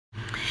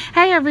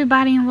Hey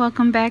everybody, and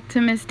welcome back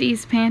to Miss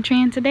D's Pantry.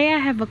 And today I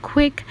have a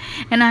quick,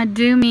 and I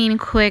do mean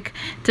quick,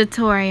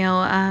 tutorial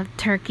of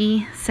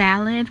turkey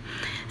salad.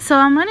 So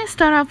I'm going to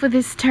start off with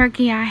this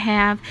turkey I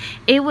have.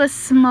 It was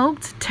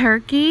smoked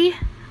turkey.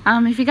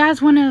 If you guys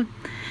want a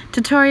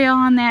tutorial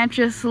on that,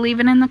 just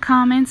leave it in the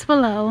comments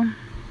below.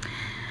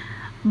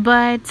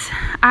 But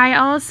I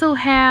also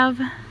have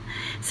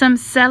some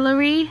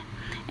celery,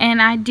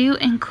 and I do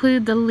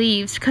include the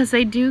leaves because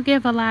they do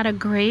give a lot of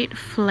great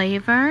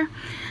flavor.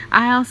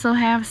 I also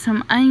have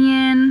some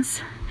onions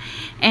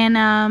and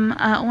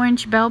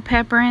orange bell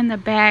pepper in the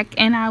back,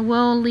 and I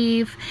will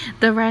leave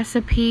the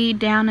recipe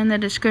down in the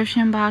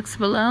description box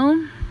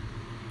below.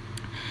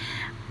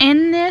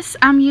 In this,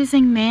 I'm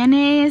using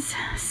mayonnaise,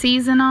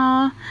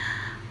 seasonal,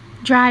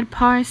 dried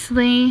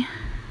parsley,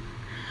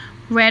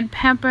 red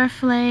pepper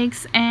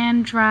flakes,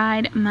 and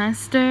dried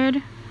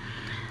mustard.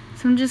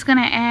 So I'm just going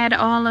to add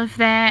all of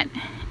that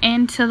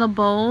into the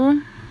bowl.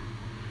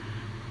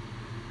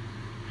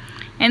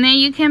 And then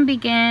you can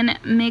begin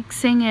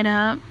mixing it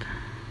up.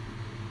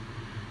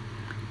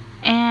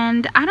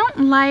 And I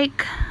don't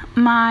like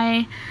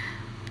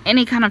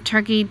any kind of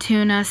turkey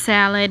tuna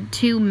salad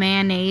too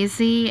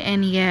mayonnaise-y.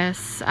 And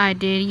yes, I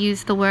did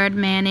use the word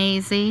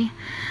mayonnaise-y.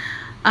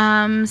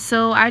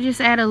 So I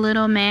just add a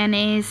little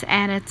mayonnaise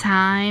at a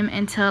time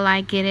until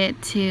I get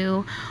it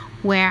to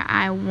where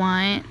I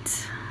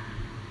want.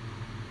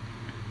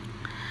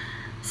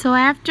 So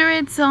after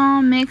it's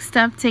all mixed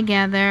up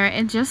together,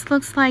 it just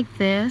looks like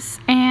this.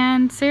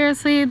 And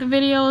seriously, the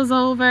video is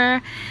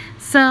over.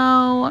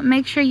 So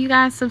make sure you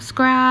guys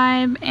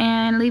subscribe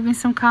and leave me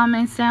some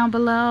comments down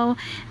below.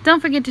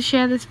 Don't forget to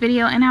share this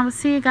video, and I will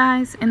see you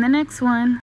guys in the next one.